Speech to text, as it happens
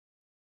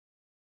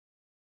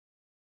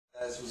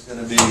This was going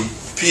to be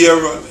Pierre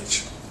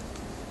Rutledge.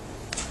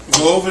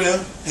 Go over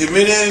there.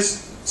 Jimenez,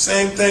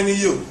 same thing to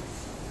you.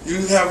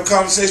 You have a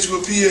conversation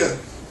with Pierre.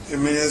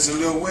 Jimenez a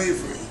little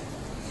wavering.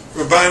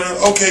 Robaina,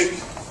 okay,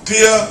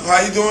 Pierre,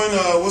 how you doing?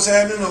 What's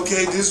happening?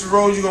 Okay, this is the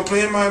role you're gonna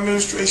play in my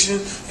administration.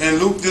 And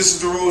Luke, this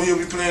is the role he'll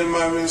be playing in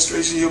my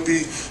administration. He'll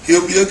be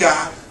a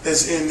guy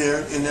that's in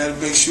there, and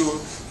that'll make sure,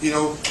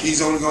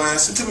 he's only gonna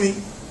answer to me.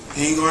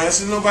 He ain't gonna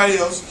answer to nobody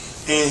else.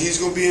 And he's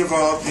going to be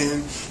involved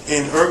in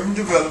urban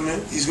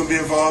development. He's going to be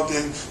involved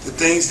in the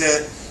things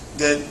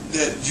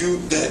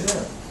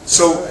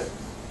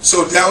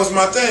so that was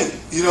my thing,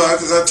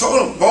 because I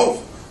told them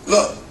both,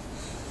 look,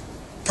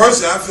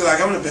 personally I feel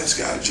like I'm the best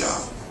guy at the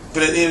job,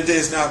 but at the end of the day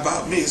it's not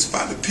about me, it's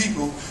about the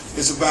people,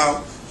 it's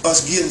about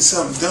us getting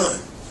something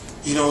done,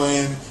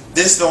 and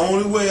that's the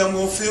only way I'm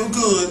going to feel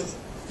good,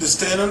 to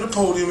stand on the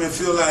podium and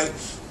feel like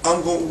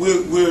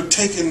we're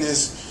taking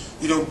this,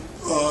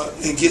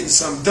 and getting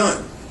something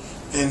done.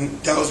 And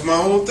that was my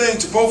whole thing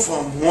to both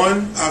of them.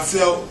 One, I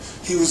felt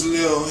he was a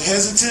little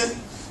hesitant.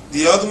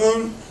 The other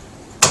one,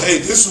 hey,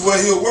 this is what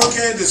he'll work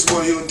at, this is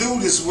what he'll do,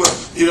 this is what,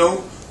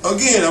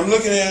 again, I'm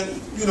looking at,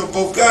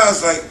 both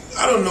guys like,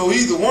 I don't know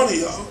either one of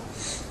y'all,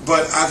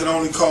 but I can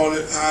only call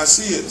it how I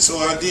see it. So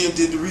I then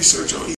did the research on